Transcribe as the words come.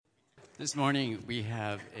This morning we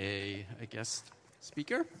have a guest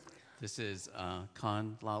speaker. This is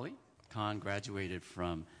Con Lally. Con graduated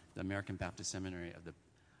from the American Baptist Seminary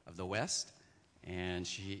of the West, and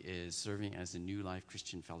she is serving as the New Life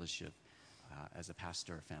Christian Fellowship as a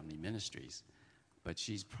pastor of family ministries. But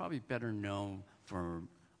she's probably better known for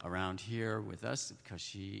around here with us because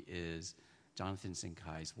she is Jonathan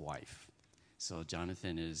Sinkai's wife. So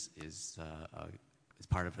Jonathan is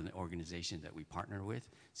part of an organization that we partner with,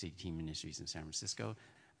 City Team Ministries in San Francisco.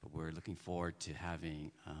 But we're looking forward to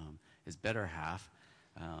having his better half,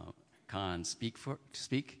 Con, speak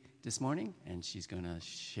this morning, and she's going to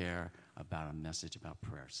share about a message about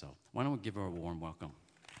prayer. So why don't we give her a warm welcome?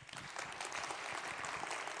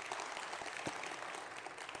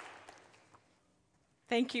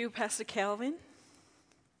 Thank you, Pastor Kelvin.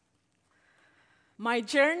 My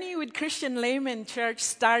journey with Christian Layman Church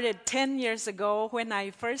started 10 years ago when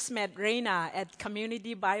I first met Reina at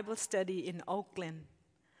Community Bible Study in Oakland.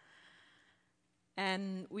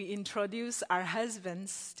 And we introduced our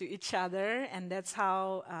husbands to each other, and that's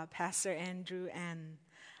how Pastor Andrew and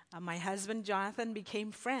my husband Jonathan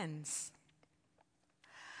became friends.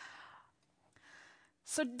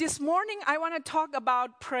 So this morning I want to talk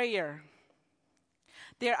about prayer.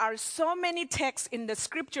 There are so many texts in the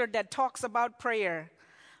scripture that talks about prayer.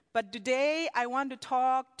 But today I want to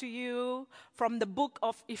talk to you from the book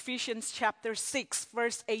of Ephesians chapter 6,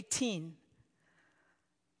 verse 18.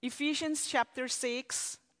 Ephesians chapter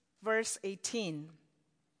 6, verse 18.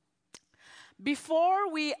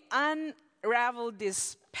 Before we unravel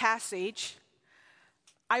this passage,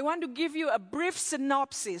 I want to give you a brief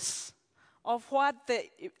synopsis of what the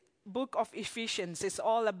book of Ephesians is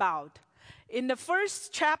all about. In the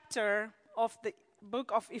first chapter of the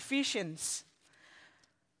book of Ephesians,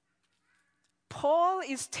 Paul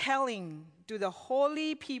is telling to the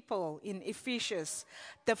holy people in Ephesus,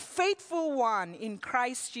 the faithful one in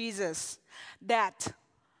Christ Jesus, that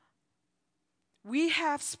we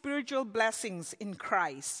have spiritual blessings in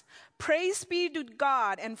Christ. Praise be to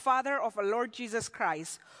God and Father of our Lord Jesus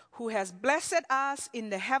Christ, who has blessed us in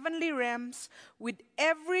the heavenly realms with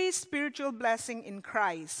every spiritual blessing in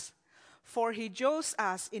Christ. For he chose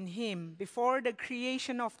us in him before the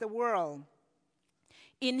creation of the world.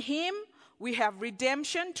 In him we have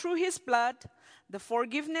redemption through his blood, the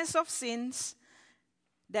forgiveness of sins,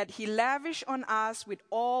 that he lavished on us with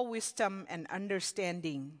all wisdom and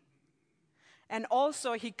understanding. And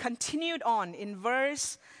also he continued on in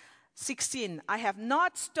verse 16, I have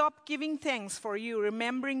not stopped giving thanks for you,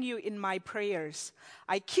 remembering you in my prayers.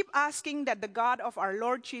 I keep asking that the God of our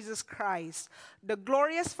Lord Jesus Christ, the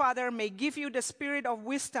glorious Father, may give you the spirit of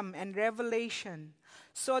wisdom and revelation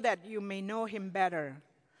so that you may know him better.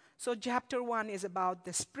 So chapter 1 is about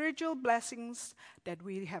the spiritual blessings that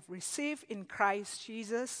we have received in Christ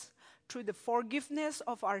Jesus through the forgiveness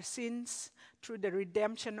of our sins, through the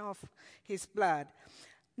redemption of his blood.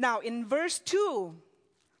 Now in verse 2,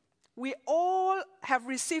 we all have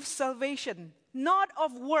received salvation, not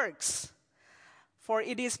of works. For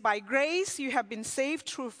it is by grace you have been saved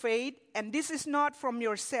through faith, and this is not from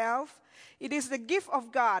yourself. It is the gift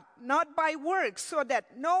of God, not by works, so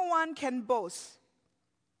that no one can boast.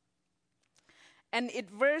 And in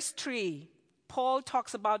verse 3, Paul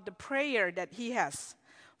talks about the prayer that he has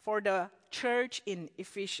for the church in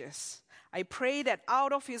Ephesus. I pray that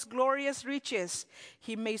out of his glorious riches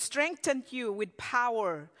he may strengthen you with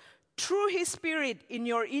power through his Spirit in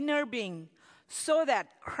your inner being, so that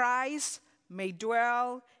Christ may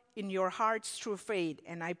dwell in your hearts through faith.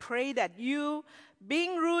 And I pray that you,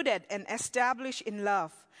 being rooted and established in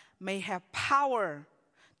love, may have power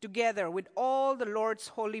together with all the Lord's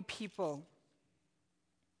holy people.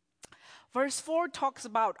 Verse 4 talks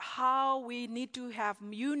about how we need to have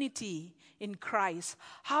unity in Christ,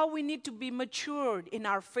 how we need to be matured in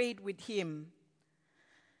our faith with him,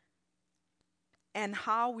 and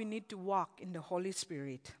how we need to walk in the Holy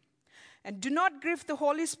Spirit. And do not grieve the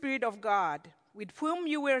Holy Spirit of God, with whom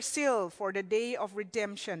you were sealed for the day of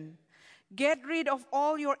redemption. Get rid of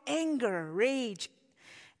all your anger, rage,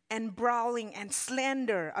 and brawling and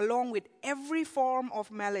slander, along with every form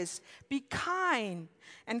of malice. Be kind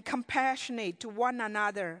and compassionate to one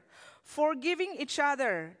another, forgiving each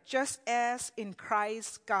other, just as in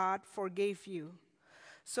Christ God forgave you.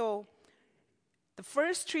 So, the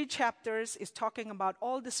first 3 chapters is talking about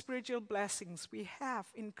all the spiritual blessings we have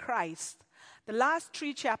in Christ. The last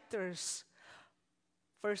 3 chapters,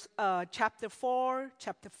 chapter 4,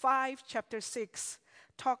 chapter 5, chapter 6,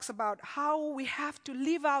 talks about how we have to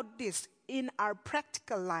live out this in our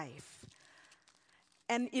practical life.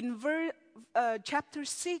 And in chapter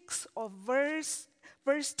 6 of verse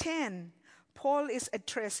 10, Paul is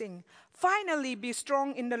addressing, finally be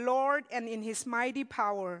strong in the Lord and in his mighty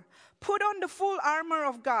power. Put on the full armor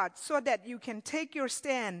of God so that you can take your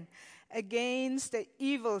stand against the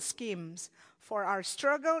evil schemes. For our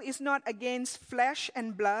struggle is not against flesh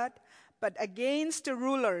and blood, but against the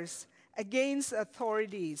rulers, against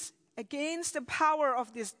authorities, against the power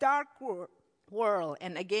of this dark world,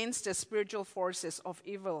 and against the spiritual forces of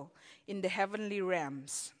evil in the heavenly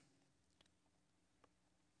realms.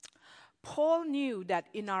 Paul knew that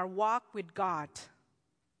in our walk with God,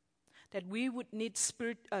 that we would need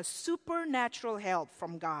supernatural help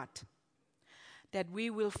from God, that we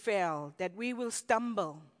will fail, that we will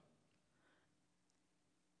stumble,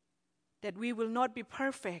 that we will not be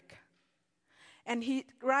perfect. And he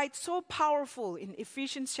writes so powerful in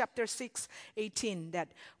Ephesians chapter 6:18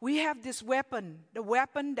 that we have this weapon, the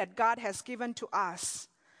weapon that God has given to us,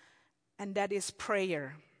 and that is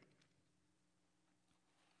prayer.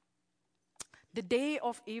 The day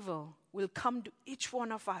of evil will come to each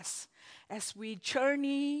one of us as we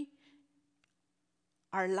journey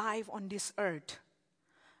our life on this earth.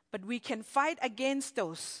 But we can fight against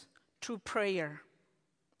those through prayer.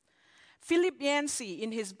 Philip Yancey,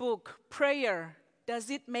 in his book, Prayer, Does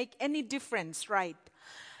It Make Any Difference, right?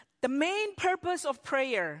 The main purpose of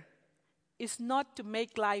prayer is not to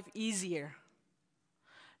make life easier,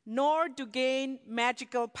 nor to gain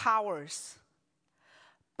magical powers,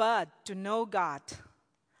 but to know God.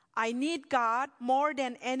 I need God more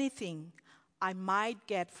than anything I might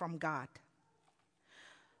get from God.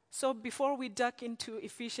 So before we duck into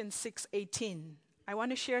Ephesians 6:18, I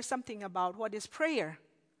want to share something about what is prayer.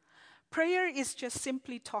 Prayer is just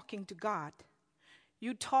simply talking to God.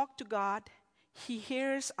 You talk to God, He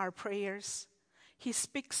hears our prayers, He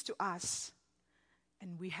speaks to us,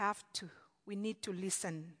 and we need to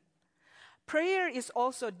listen. Prayer is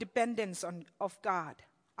also dependence of God,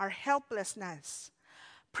 our helplessness.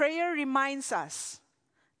 Prayer reminds us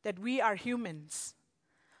that we are humans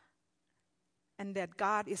and that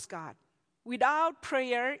God is God. Without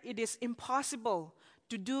prayer, it is impossible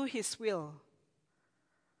to do His will.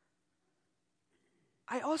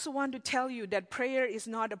 I also want to tell you that prayer is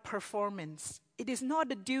not a performance. It is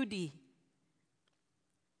not a duty.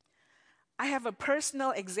 I have a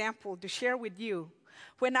personal example to share with you.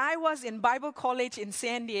 When I was in Bible college in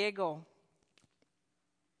San Diego,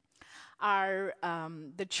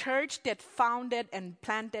 the church that founded and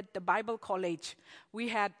planted the Bible college, we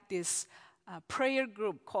had this prayer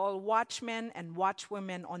group called Watchmen and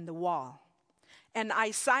Watchwomen on the Wall. And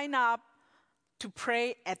I signed up to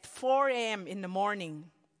pray at 4 a.m. in the morning.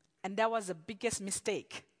 And that was the biggest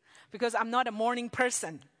mistake because I'm not a morning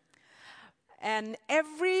person. And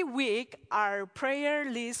every week, our prayer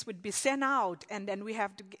list would be sent out, and then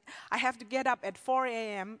I have to get up at 4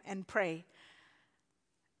 a.m. and pray.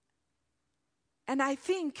 And I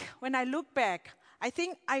think, when I look back, I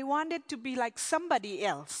think I wanted to be like somebody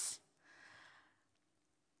else.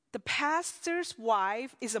 The pastor's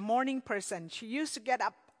wife is a morning person. She used to get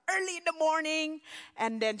up early in the morning,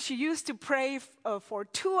 and then she used to pray for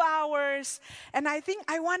 2 hours. And I think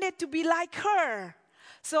I wanted to be like her.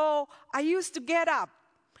 So I used to get up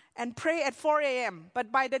and pray at 4 a.m.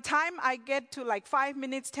 But by the time I get to like 5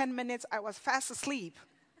 minutes, 10 minutes, I was fast asleep.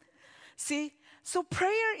 See? So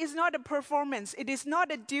prayer is not a performance. It is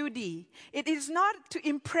not a duty. It is not to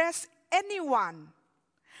impress anyone.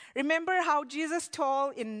 Remember how Jesus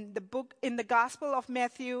told in the Gospel of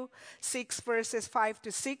Matthew 6 verses 5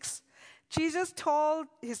 to 6? Jesus told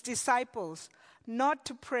his disciples not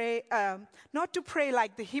to pray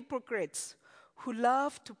like the hypocrites who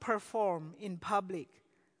love to perform in public.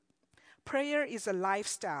 Prayer is a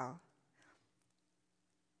lifestyle.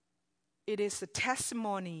 It is a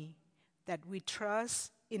testimony that we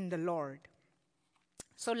trust in the Lord.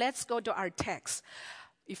 So let's go to our text.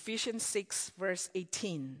 Ephesians 6 verse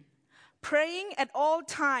 18. Praying at all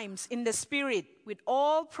times in the Spirit with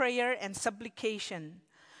all prayer and supplication.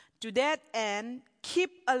 To that end,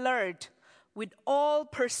 keep alert with all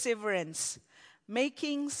perseverance,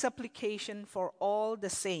 making supplication for all the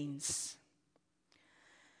saints.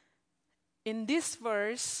 In this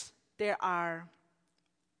verse, there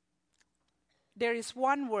is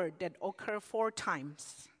one word that occurs 4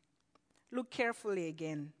 times. Look carefully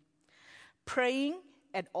again. Praying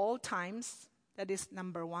at all times, that is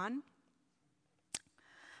number 1.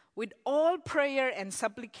 With all prayer and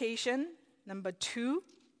supplication, number 2.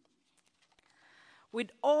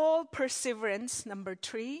 With all perseverance, number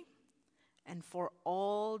 3. And for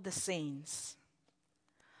all the saints.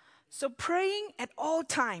 So praying at all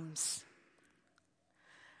times.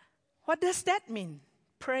 What does that mean?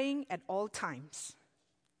 Praying at all times.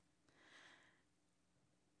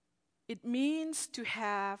 It means to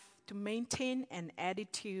maintain an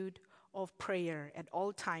attitude of prayer at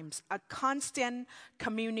all times, a constant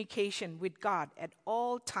communication with God at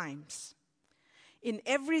all times. In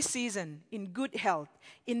every season, in good health,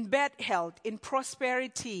 in bad health, in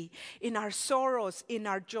prosperity, in our sorrows, in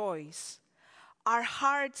our joys. Our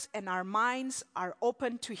hearts and our minds are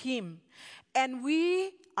open to Him, and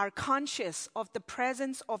we are conscious of the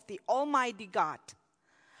presence of the Almighty God.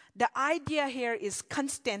 The idea here is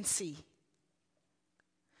constancy.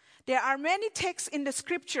 There are many texts in the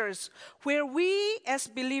scriptures where we as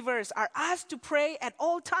believers are asked to pray at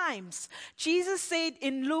all times. Jesus said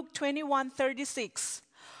in Luke 21:36,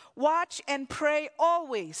 "Watch and pray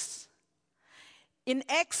always." In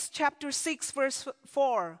Acts chapter 6 verse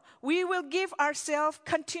 4, we will give ourselves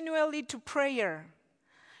continually to prayer.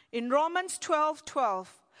 In Romans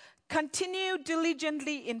 12:12, continue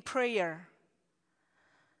diligently in prayer.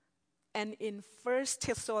 And in 1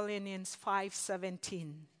 Thessalonians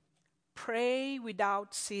 5:17, pray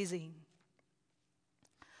without ceasing.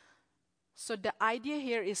 So the idea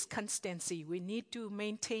here is constancy. We need to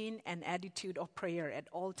maintain an attitude of prayer at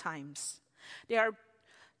all times. There are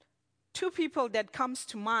two people that comes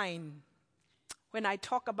to mind when I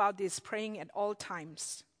talk about this praying at all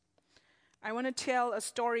times. I want to tell a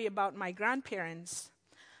story about my grandparents.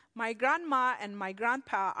 My grandma and my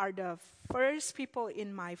grandpa are the first people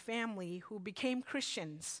in my family who became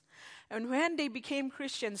Christians. And when they became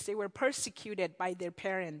Christians, they were persecuted by their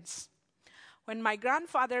parents. When my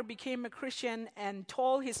grandfather became a Christian and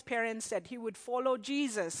told his parents that he would follow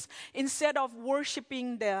Jesus, instead of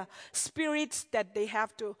worshiping the spirits that they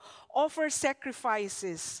have to offer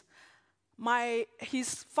sacrifices,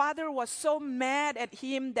 his father was so mad at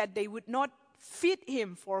him that they would not feed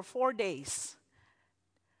him for 4 days.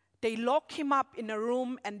 They locked him up in a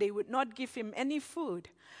room and they would not give him any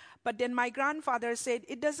food. But then my grandfather said,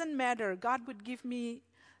 "It doesn't matter. God would give me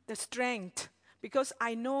the strength because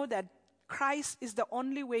I know that Christ is the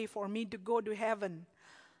only way for me to go to heaven."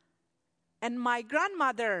 And my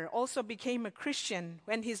grandmother also became a Christian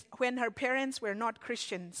when her parents were not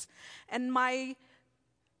Christians. And my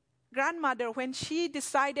grandmother, when she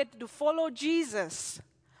decided to follow Jesus,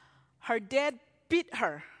 her dad beat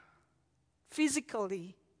her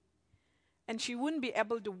physically, and she wouldn't be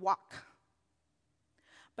able to walk.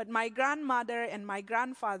 But my grandmother and my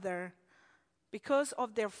grandfather, because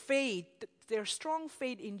of their faith, their strong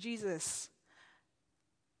faith in Jesus,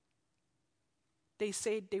 they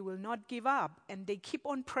said they will not give up, and they keep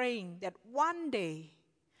on praying that one day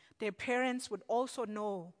their parents would also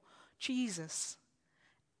know Jesus.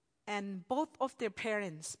 And both of their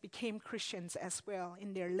parents became Christians as well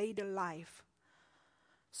in their later life.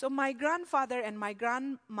 So my grandfather and my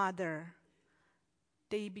grandmother,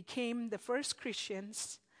 they became the first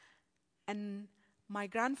Christians, and my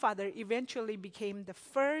grandfather eventually became the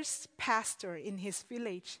first pastor in his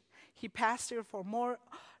village. He pastored for more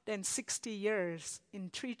than 60 years in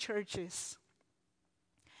 3 churches.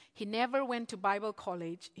 He never went to Bible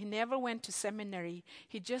college. He never went to seminary.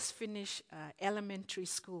 He just finished elementary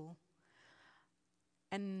school.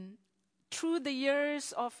 And through the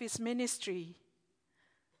years of his ministry,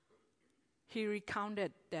 he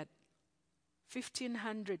recounted that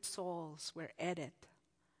 1,500 souls were added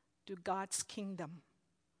to God's kingdom.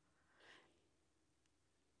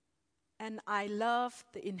 And I love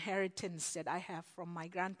the inheritance that I have from my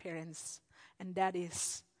grandparents, and that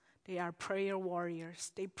is, they are prayer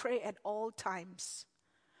warriors. They pray at all times.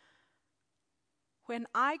 When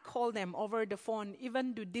I call them over the phone,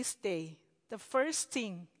 even to this day, the first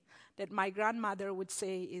thing that my grandmother would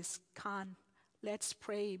say is, "Khan, let's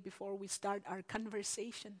pray before we start our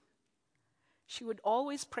conversation." She would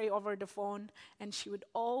always pray over the phone, and she would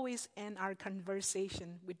always end our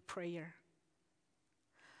conversation with prayer.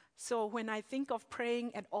 So when I think of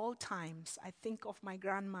praying at all times, I think of my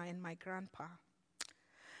grandma and my grandpa.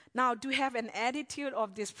 Now, to have an attitude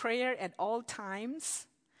of this prayer at all times,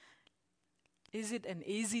 is it an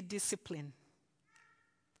easy discipline?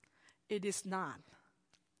 It is not.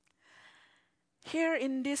 Here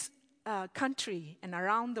in this country and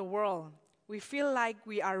around the world, we feel like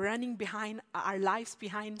we are running behind our lives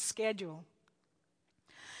behind schedule.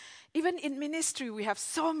 Even in ministry, we have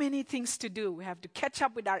so many things to do. We have to catch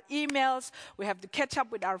up with our emails. We have to catch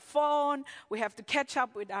up with our phone. We have to catch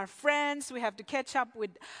up with our friends. We have to catch up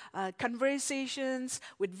with conversations,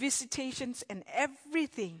 with visitations, and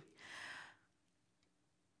everything.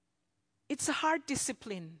 It's a hard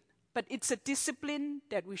discipline, but it's a discipline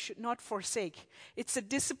that we should not forsake. It's a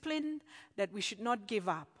discipline that we should not give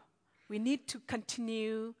up. We need to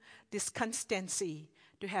continue this constancy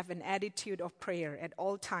to have an attitude of prayer at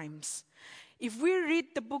all times. If we read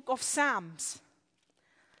the book of Psalms,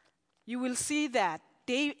 you will see that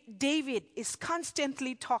David is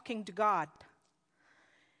constantly talking to God.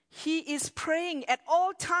 He is praying at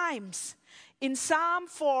all times. In Psalm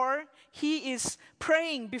 4, he is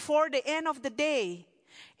praying before the end of the day.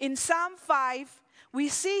 In Psalm 5, we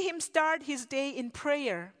see him start his day in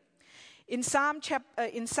prayer. In Psalm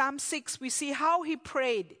 6, we see how he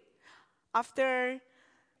prayed after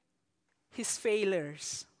his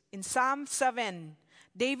failures. In Psalm 7,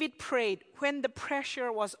 David prayed when the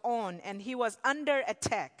pressure was on and he was under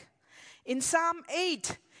attack. In Psalm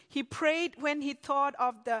 8, he prayed when he thought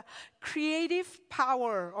of the creative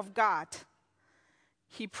power of God.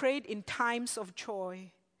 He prayed in times of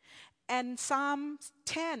joy. And Psalm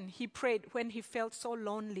 10, he prayed when he felt so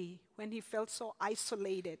lonely, when he felt so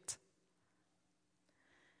isolated.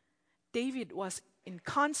 David was in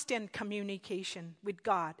constant communication with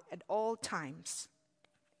God at all times.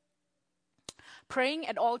 Praying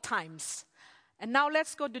at all times. And now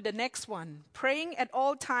let's go to the next one. Praying at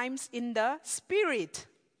all times in the Spirit.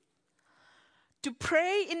 To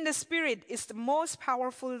pray in the Spirit is the most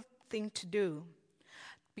powerful thing to do,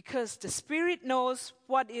 because the Spirit knows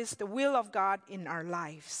what is the will of God in our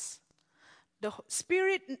lives. The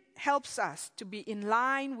Spirit helps us to be in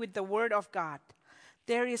line with the Word of God.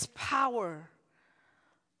 There is power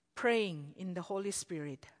praying in the Holy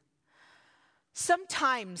Spirit.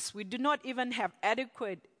 Sometimes we do not even have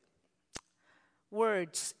adequate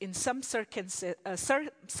words in some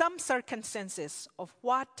circumstances of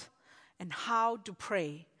what and how to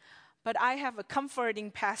pray. But I have a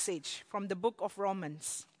comforting passage from the book of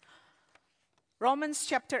Romans. Romans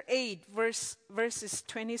chapter 8, verses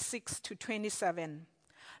 26 to 27.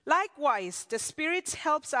 Likewise, the Spirit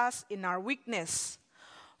helps us in our weakness,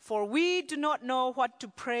 for we do not know what to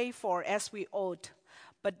pray for as we ought.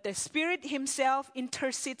 But the Spirit Himself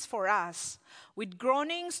intercedes for us with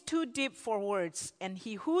groanings too deep for words. And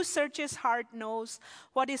He who searches heart knows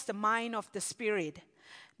what is the mind of the Spirit,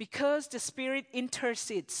 because the Spirit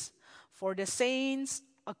intercedes for the saints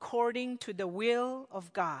according to the will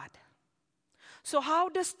of God. So how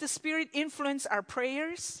does the Spirit influence our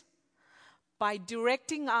prayers? By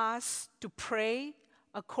directing us to pray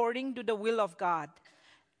according to the will of God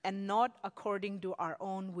and not according to our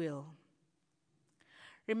own will.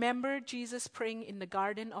 Remember Jesus praying in the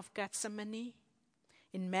Garden of Gethsemane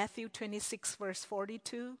in Matthew 26, verse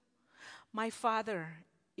 42? My Father,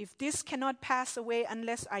 if this cannot pass away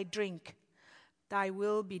unless I drink, thy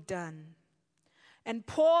will be done. And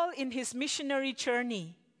Paul, in his missionary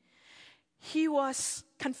journey, he was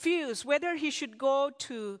confused whether he should go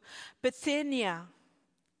to Bithynia.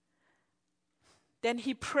 Then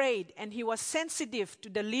he prayed, and he was sensitive to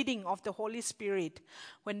the leading of the Holy Spirit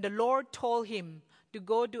when the Lord told him to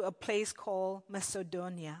go to a place called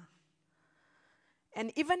Macedonia.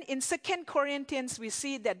 And even in 2 Corinthians, we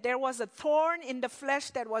see that there was a thorn in the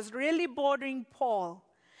flesh that was really bothering Paul.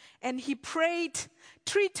 And he prayed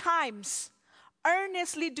 3 times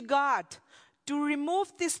earnestly to God to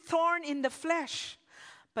remove this thorn in the flesh.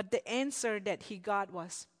 But the answer that he got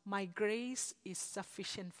was, my grace is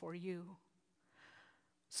sufficient for you.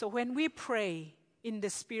 So when we pray in the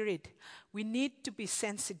Spirit, we need to be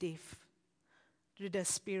sensitive to the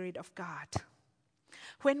Spirit of God.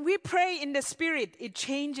 When we pray in the Spirit, it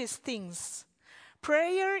changes things.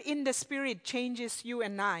 Prayer in the Spirit changes you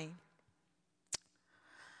and I.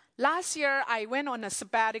 Last year, I went on a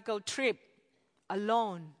sabbatical trip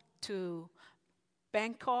alone to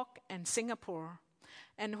Bangkok and Singapore.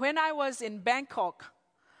 And when I was in Bangkok,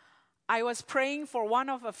 I was praying for one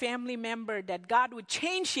of a family member that God would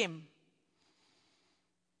change him.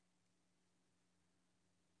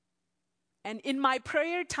 And in my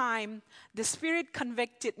prayer time, the Spirit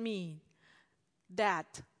convicted me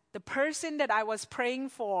that the person that I was praying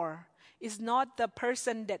for is not the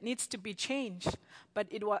person that needs to be changed, but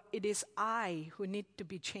it is I who need to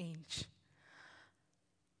be changed.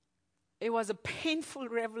 It was a painful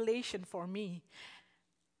revelation for me.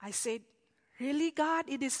 I said, really, God,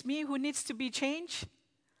 it is me who needs to be changed?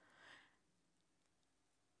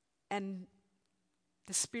 And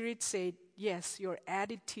the Spirit said, yes, your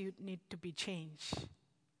attitude needs to be changed.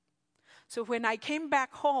 So when I came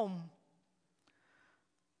back home,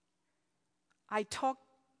 I talked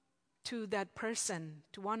to that person,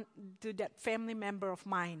 to that family member of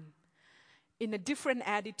mine, in a different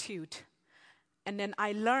attitude. And then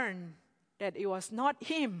I learned that it was not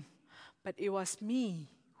him, but it was me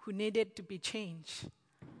who needed to be changed.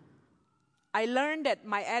 I learned that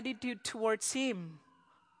my attitude towards him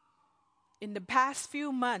in the past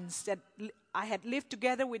few months that I had lived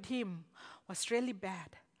together with him was really bad.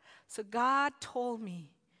 So God told me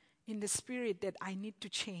in the Spirit that I need to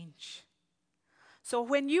change. So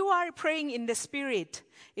when you are praying in the Spirit,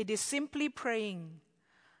 it is simply praying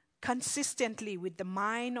consistently with the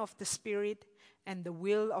mind of the Spirit and the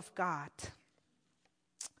will of God.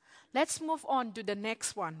 Let's move on to the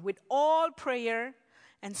next one. With all prayer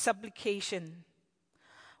and supplication.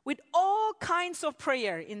 With all kinds of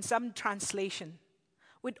prayer in some translation.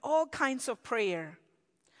 With all kinds of prayer.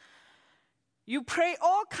 You pray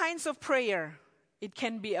all kinds of prayer. It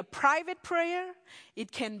can be a private prayer.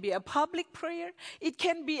 It can be a public prayer. It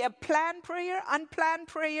can be a planned prayer, unplanned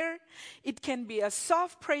prayer. It can be a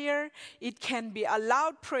soft prayer. It can be a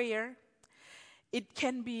loud prayer. It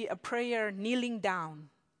can be a prayer kneeling down.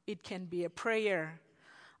 It can be a prayer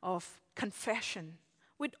of confession.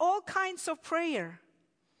 With all kinds of prayer.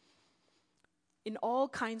 In all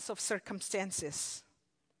kinds of circumstances.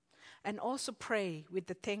 And also pray with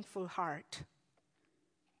a thankful heart.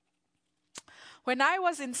 When I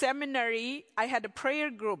was in seminary, I had a prayer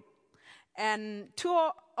group. And two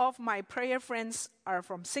of my prayer friends are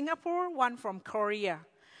from Singapore, one from Korea.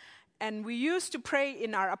 And we used to pray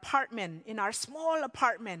in our apartment, in our small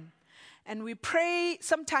apartment. And we pray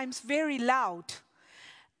sometimes very loud.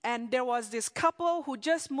 And there was this couple who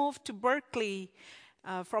just moved to Berkeley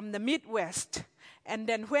from the Midwest. And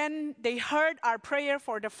then when they heard our prayer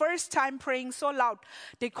for the first time praying so loud,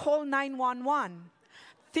 they called 911.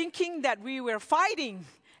 Thinking that we were fighting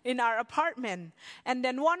in our apartment. And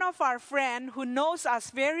then one of our friends who knows us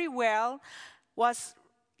very well was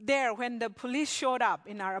there when the police showed up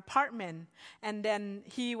in our apartment. And then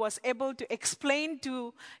he was able to explain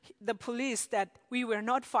to the police that we were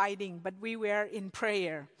not fighting, but we were in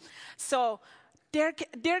prayer. So there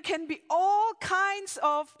can be all kinds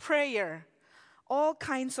of prayer. All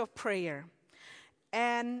kinds of prayer.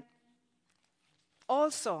 And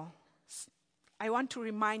also, I want to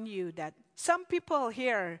remind you that some people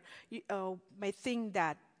here may think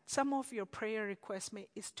that some of your prayer requests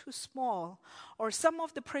is too small, or some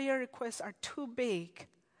of the prayer requests are too big.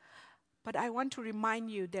 But I want to remind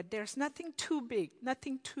you that there's nothing too big,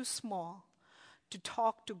 nothing too small to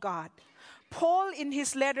talk to God. Paul, in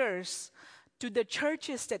his letters to the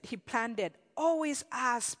churches that he planted, always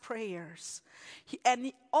asked prayers.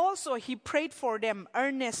 He prayed for them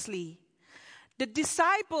earnestly. The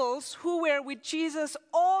disciples who were with Jesus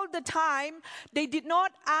all the time, they did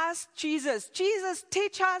not ask Jesus, Jesus,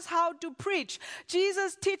 teach us how to preach.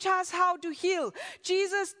 Jesus, teach us how to heal.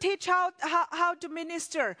 Jesus, teach how to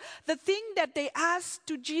minister. The thing that they asked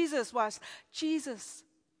to Jesus was, Jesus,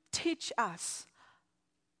 teach us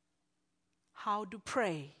how to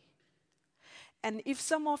pray. And if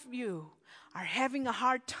some of you are having a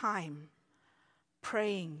hard time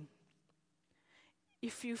praying,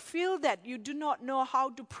 if you feel that you do not know how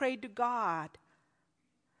to pray to God,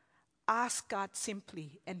 ask God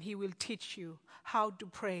simply and He will teach you how to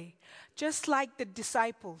pray. Just like the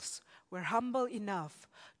disciples were humble enough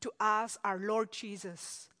to ask our Lord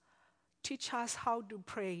Jesus, teach us how to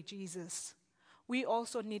pray, Jesus. We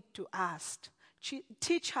also need to ask,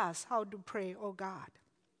 teach us how to pray, oh God.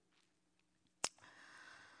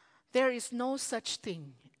 There is no such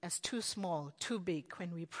thing as too small, too big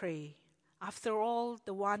when we pray. After all,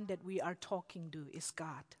 the one that we are talking to is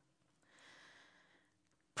God.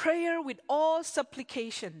 Prayer with all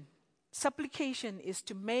supplication. Supplication is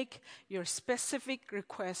to make your specific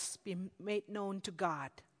requests be made known to God.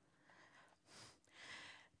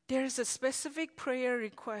 There is a specific prayer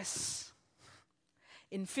request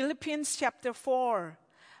in Philippians chapter 4,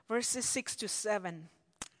 verses 6 to 7.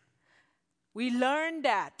 We learn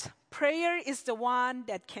that prayer is the one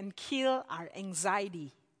that can kill our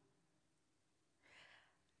anxiety.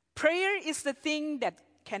 Prayer is the thing that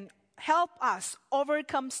can help us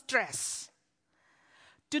overcome stress.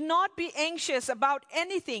 Do not be anxious about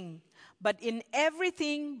anything, but in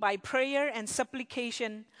everything by prayer and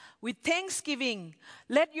supplication, with thanksgiving,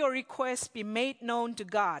 let your requests be made known to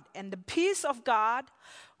God. And the peace of God,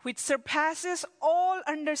 which surpasses all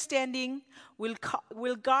understanding,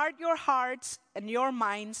 will guard your hearts and your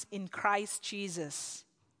minds in Christ Jesus.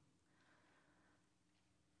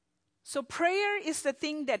 So prayer is the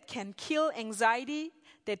thing that can kill anxiety,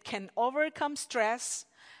 that can overcome stress.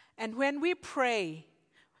 And when we pray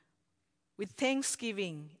with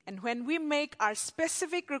thanksgiving, and when we make our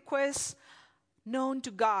specific requests known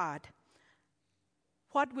to God,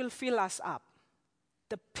 what will fill us up?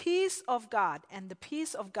 The peace of God. And the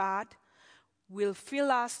peace of God will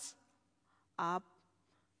fill us up,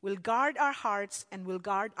 will guard our hearts, and will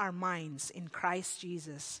guard our minds in Christ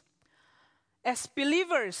Jesus. As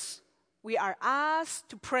believers, we are asked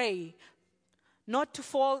to pray, not to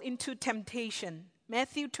fall into temptation.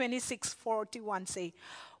 Matthew 26:41 say,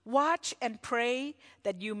 Watch and pray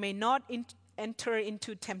that you may not enter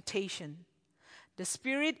into temptation. The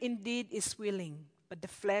spirit indeed is willing, but the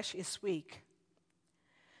flesh is weak.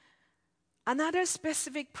 Another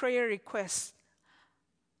specific prayer request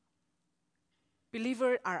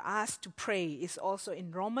believers are asked to pray is also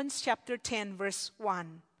in Romans chapter 10, verse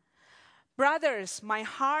 1. Brothers, my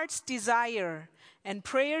heart's desire and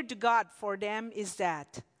prayer to God for them is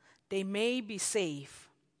that they may be saved.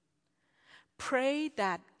 Pray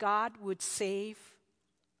that God would save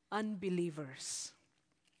unbelievers.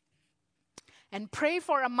 And pray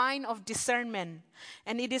for a mind of discernment.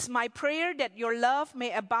 And it is my prayer that your love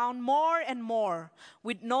may abound more and more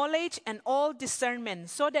with knowledge and all discernment,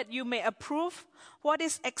 so that you may approve what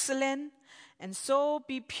is excellent, and so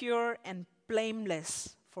be pure and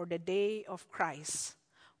blameless for the day of Christ.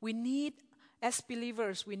 We need, as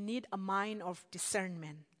believers, we need a mind of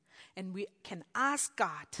discernment. And we can ask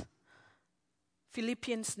God.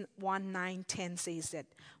 Philippians 1:9-10 says that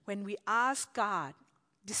when we ask God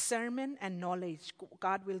discernment and knowledge,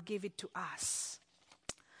 God will give it to us.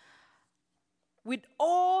 With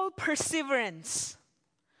all perseverance,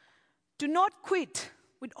 do not quit.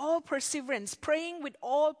 With all perseverance, praying with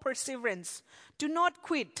all perseverance. Do not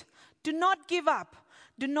quit. Do not give up.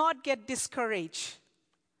 Do not get discouraged.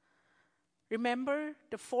 Remember,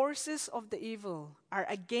 the forces of the evil are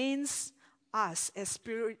against us as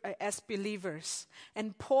believers.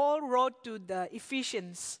 And Paul wrote to the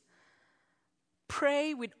Ephesians,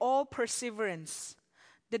 pray with all perseverance.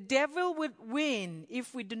 The devil will win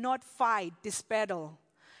if we do not fight this battle.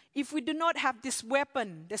 If we do not have this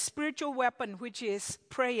weapon, the spiritual weapon, which is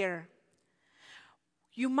prayer.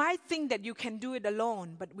 You might think that you can do it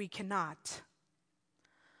alone, but we cannot.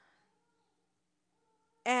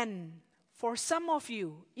 And for some of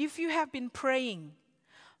you, if you have been praying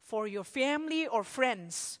for your family or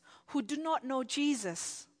friends who do not know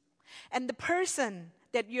Jesus, and the person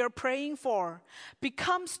that you're praying for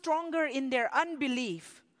becomes stronger in their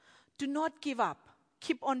unbelief, do not give up.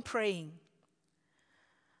 Keep on praying.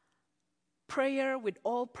 Prayer with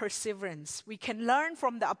all perseverance. We can learn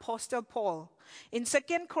from the Apostle Paul in 2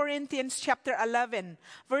 Corinthians chapter 11,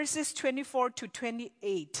 verses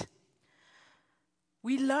 24-28.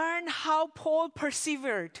 We learn how Paul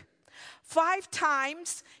persevered. 5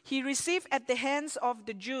 times he received at the hands of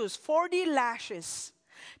the Jews 40 lashes.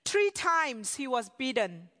 3 times he was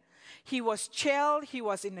beaten. He was jailed. He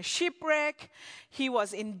was in a shipwreck. He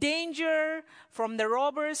was in danger from the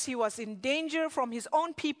robbers. He was in danger from his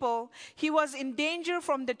own people. He was in danger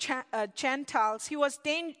from the Gentiles. He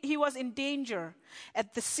was in danger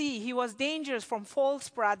at the sea. He was dangerous from false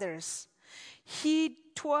brothers. He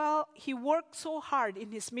worked so hard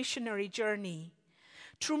in his missionary journey.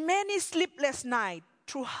 Through many sleepless nights,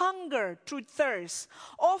 through hunger, through thirst,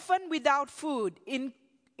 often without food, in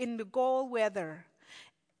the cold weather,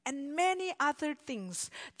 and many other things,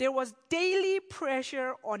 there was daily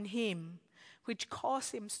pressure on him, which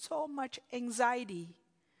caused him so much anxiety.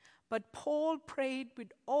 But Paul prayed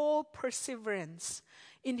with all perseverance.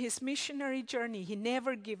 In his missionary journey, he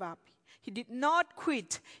never gave up. He did not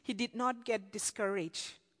quit. He did not get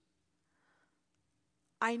discouraged.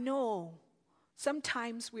 I know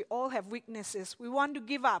sometimes we all have weaknesses. We want to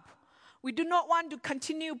give up. We do not want to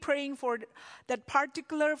continue praying for that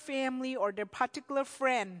particular family or their particular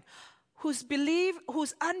friend whose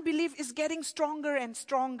unbelief is getting stronger and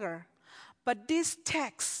stronger. But this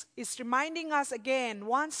text is reminding us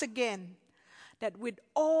once again, that with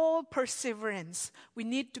all perseverance, we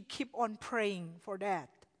need to keep on praying for that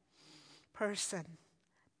person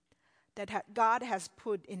that God has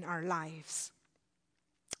put in our lives.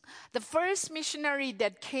 The first missionary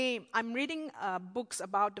that came, I'm reading books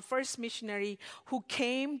about the first missionary who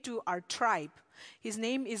came to our tribe. His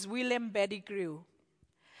name is William Pettigrew.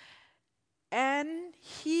 And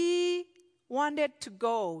he wanted to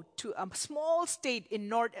go to a small state in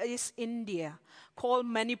northeast India called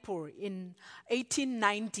Manipur in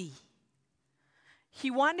 1890.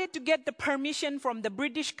 He wanted to get the permission from the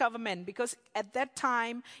British government because at that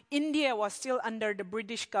time, India was still under the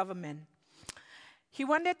British government. He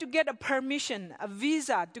wanted to get a permission, a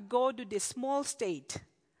visa to go to this small state.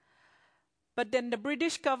 But then the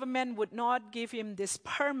British government would not give him this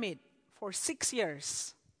permit for 6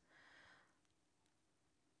 years.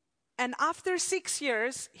 And after 6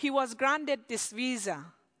 years, he was granted this visa.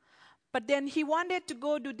 But then he wanted to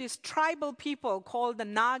go to this tribal people called the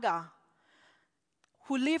Naga,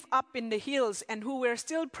 who live up in the hills and who were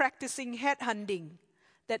still practicing headhunting.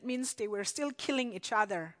 That means they were still killing each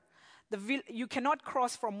other. You cannot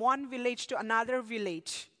cross from one village to another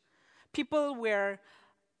village. People were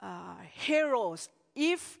heroes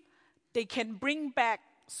if they can bring back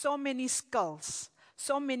so many skulls,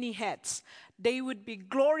 so many heads. They would be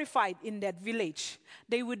glorified in that village.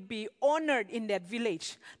 They would be honored in that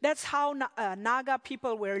village. That's how Naga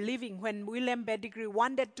people were living when William Pettigrew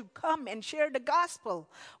wanted to come and share the gospel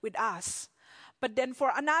with us. But then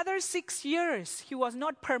for another 6 years, he was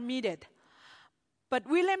not permitted. But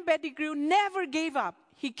William Pettigrew never gave up.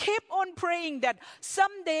 He kept on praying that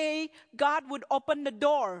someday God would open the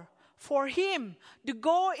door for him to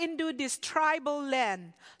go into this tribal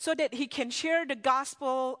land so that he can share the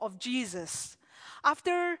gospel of Jesus.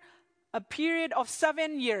 After a period of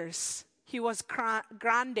 7 years, he was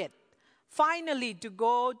granted finally to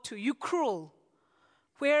go to Ukrul,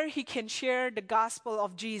 where he can share the gospel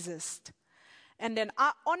of Jesus. And then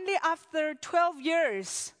only after 12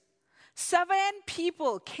 years, 7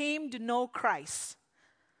 people came to know Christ.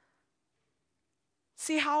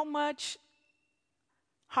 See how much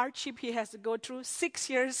hardship he has to go through. 6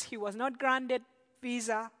 years he was not granted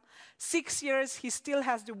visa. 6 years he still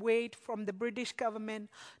has to wait from the British government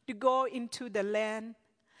to go into the land.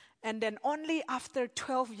 And then only after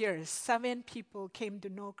 12 years, 7 people came to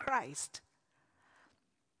know Christ.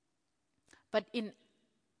 But in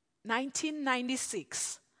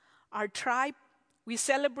 1996, our tribe, we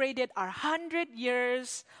celebrated our 100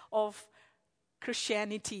 years of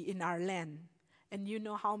Christianity in our land. And you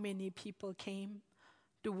know how many people came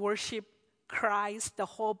to worship Christ, the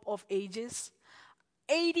hope of ages?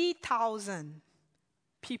 80,000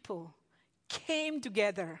 people came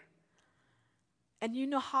together. And you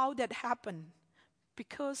know how that happened?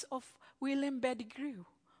 Because of William Pettigrew,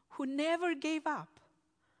 who never gave up.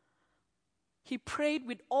 He prayed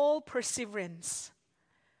with all perseverance.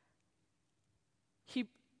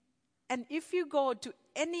 And if you go to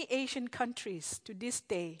any Asian countries to this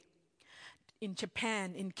day, in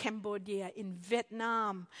Japan, in Cambodia, in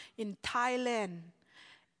Vietnam, in Thailand,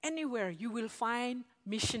 anywhere you will find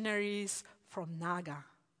missionaries from Naga.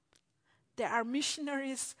 There are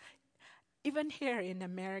missionaries, even here in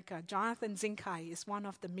America. Jonathan Zinkai is one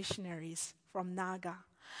of the missionaries from Naga.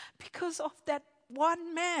 Because of that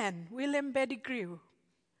one man, William Pettigrew,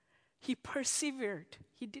 he persevered.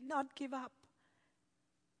 He did not give up.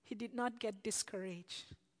 He did not get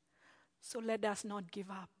discouraged. So let us not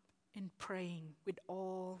give up in praying with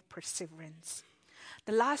all perseverance.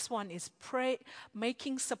 The last one is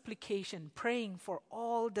making supplication, praying for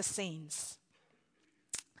all the saints.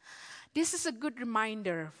 This is a good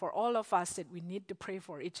reminder for all of us that we need to pray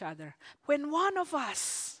for each other. When one of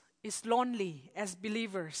us is lonely as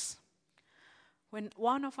believers, when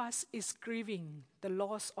one of us is grieving the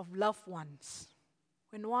loss of loved ones,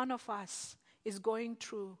 when one of us is going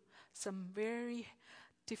through some very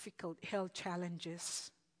difficult health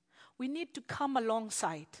challenges, we need to come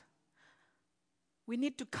alongside. We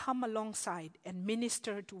need to come alongside and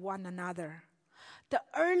minister to one another. The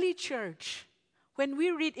early church, when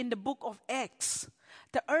we read in the book of Acts,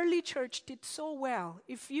 the early church did so well.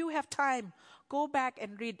 If you have time, go back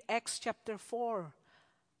and read Acts chapter 4,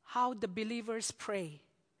 how the believers pray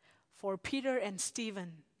for Peter and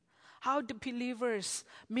Stephen, how the believers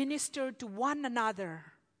minister to one another.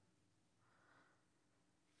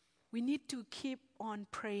 We need to keep on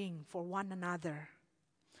praying for one another.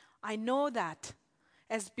 I know that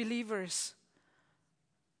as believers,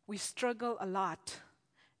 we struggle a lot.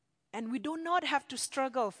 And we do not have to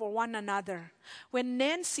struggle for one another. When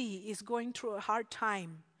Nancy is going through a hard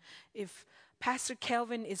time, if Pastor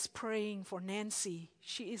Kelvin is praying for Nancy,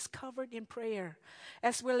 she is covered in prayer.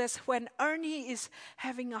 As well as when Ernie is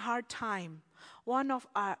having a hard time, one of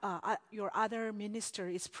your other minister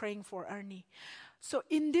is praying for Ernie. So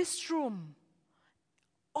in this room,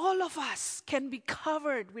 all of us can be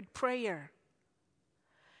covered with prayer.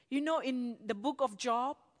 You know, in the book of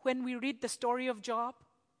Job, when we read the story of Job,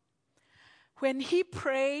 when he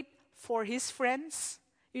prayed for his friends,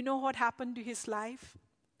 you know what happened to his life?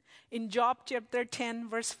 In Job chapter 10,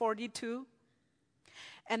 verse 42,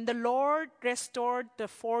 and the Lord restored the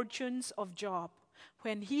fortunes of Job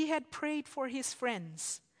when he had prayed for his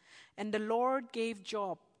friends, and the Lord gave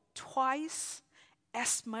Job twice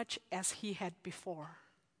as much as he had before.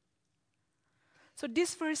 So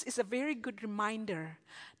this verse is a very good reminder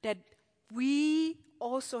that we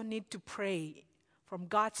also need to pray from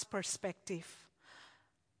God's perspective.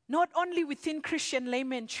 Not only within Christian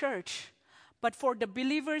Layman Church, but for the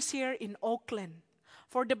believers here in Oakland,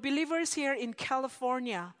 for the believers here in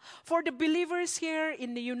California, for the believers here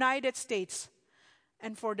in the United States,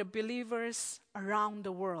 and for the believers around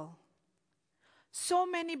the world. So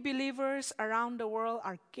many believers around the world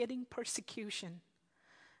are getting persecution.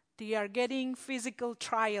 They are getting physical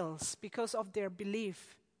trials because of their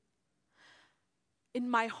belief. In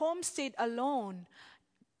my home state alone,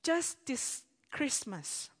 Just this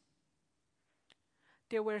Christmas,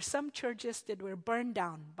 there were some churches that were burned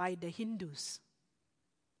down by the Hindus.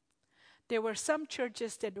 There were some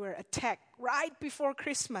churches that were attacked right before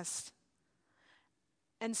Christmas.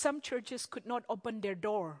 And some churches could not open their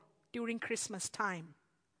door during Christmas time.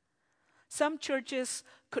 Some churches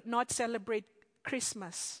could not celebrate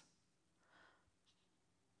Christmas.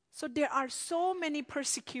 So there are so many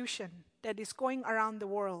persecution that is going around the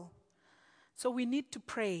world. So we need to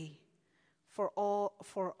pray for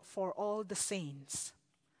all the saints.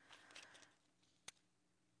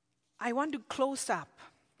 I want to close up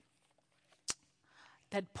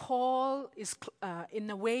that Paul is in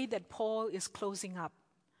a way that Paul is closing up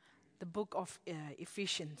the book of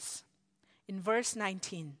Ephesians. In verse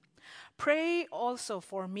 19, pray also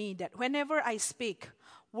for me that whenever I speak,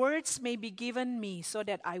 words may be given me so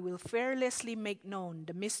that I will fearlessly make known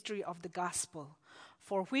the mystery of the gospel,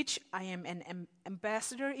 for which I am an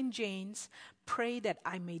ambassador in chains. Pray that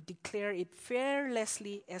I may declare it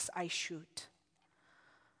fearlessly as I should.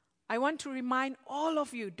 I want to remind all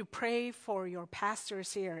of you to pray for your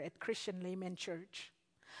pastors here at Christian Layman Church.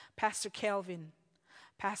 Pastor Kelvin,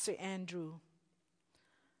 Pastor Andrew,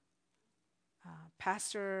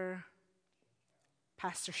 Pastor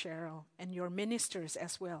Cheryl, and your ministers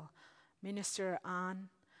as well. Minister Ann,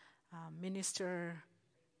 Minister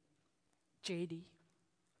JD.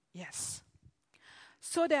 Yes.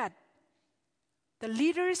 So that the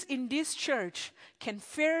leaders in this church can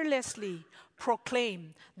fearlessly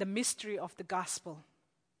proclaim the mystery of the gospel.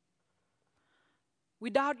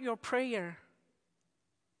 Without your prayer,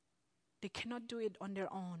 they cannot do it on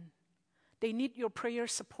their own. They need your prayer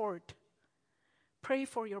support. Pray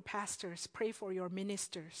for your pastors, pray for your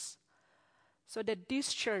ministers, so that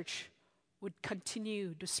this church would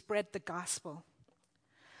continue to spread the gospel.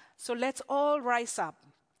 So let's all rise up.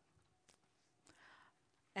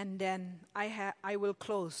 And then I will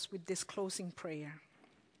close with this closing prayer.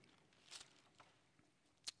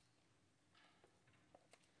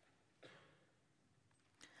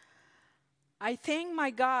 I thank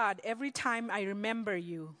my God every time I remember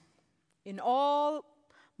you. In all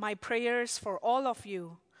my prayers for all of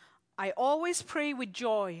you, I always pray with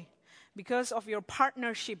joy because of your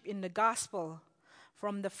partnership in the gospel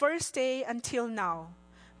from the first day until now,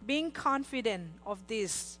 being confident of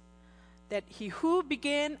this, that he who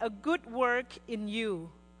began a good work in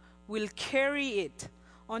you will carry it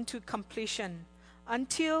on to completion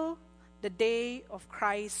until the day of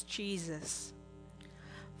Christ Jesus.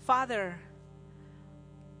 Father,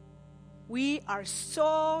 we are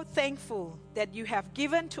so thankful that you have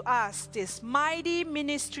given to us this mighty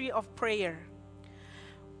ministry of prayer.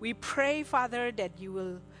 We pray, Father, that you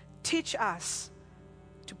will teach us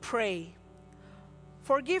to pray.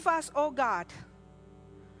 Forgive us, O God,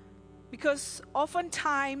 because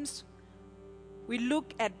oftentimes we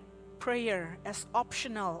look at prayer as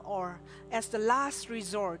optional or as the last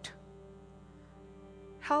resort.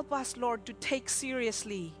 Help us, Lord, to take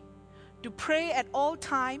seriously, to pray at all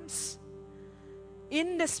times,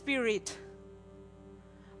 in the Spirit,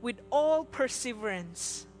 with all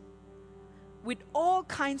perseverance, with all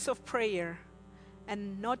kinds of prayer,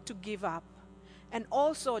 and not to give up, and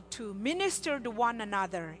also to minister to one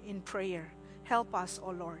another in prayer. Help us,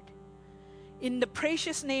 O Lord. In the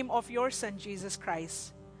precious name of your Son, Jesus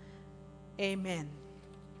Christ, amen.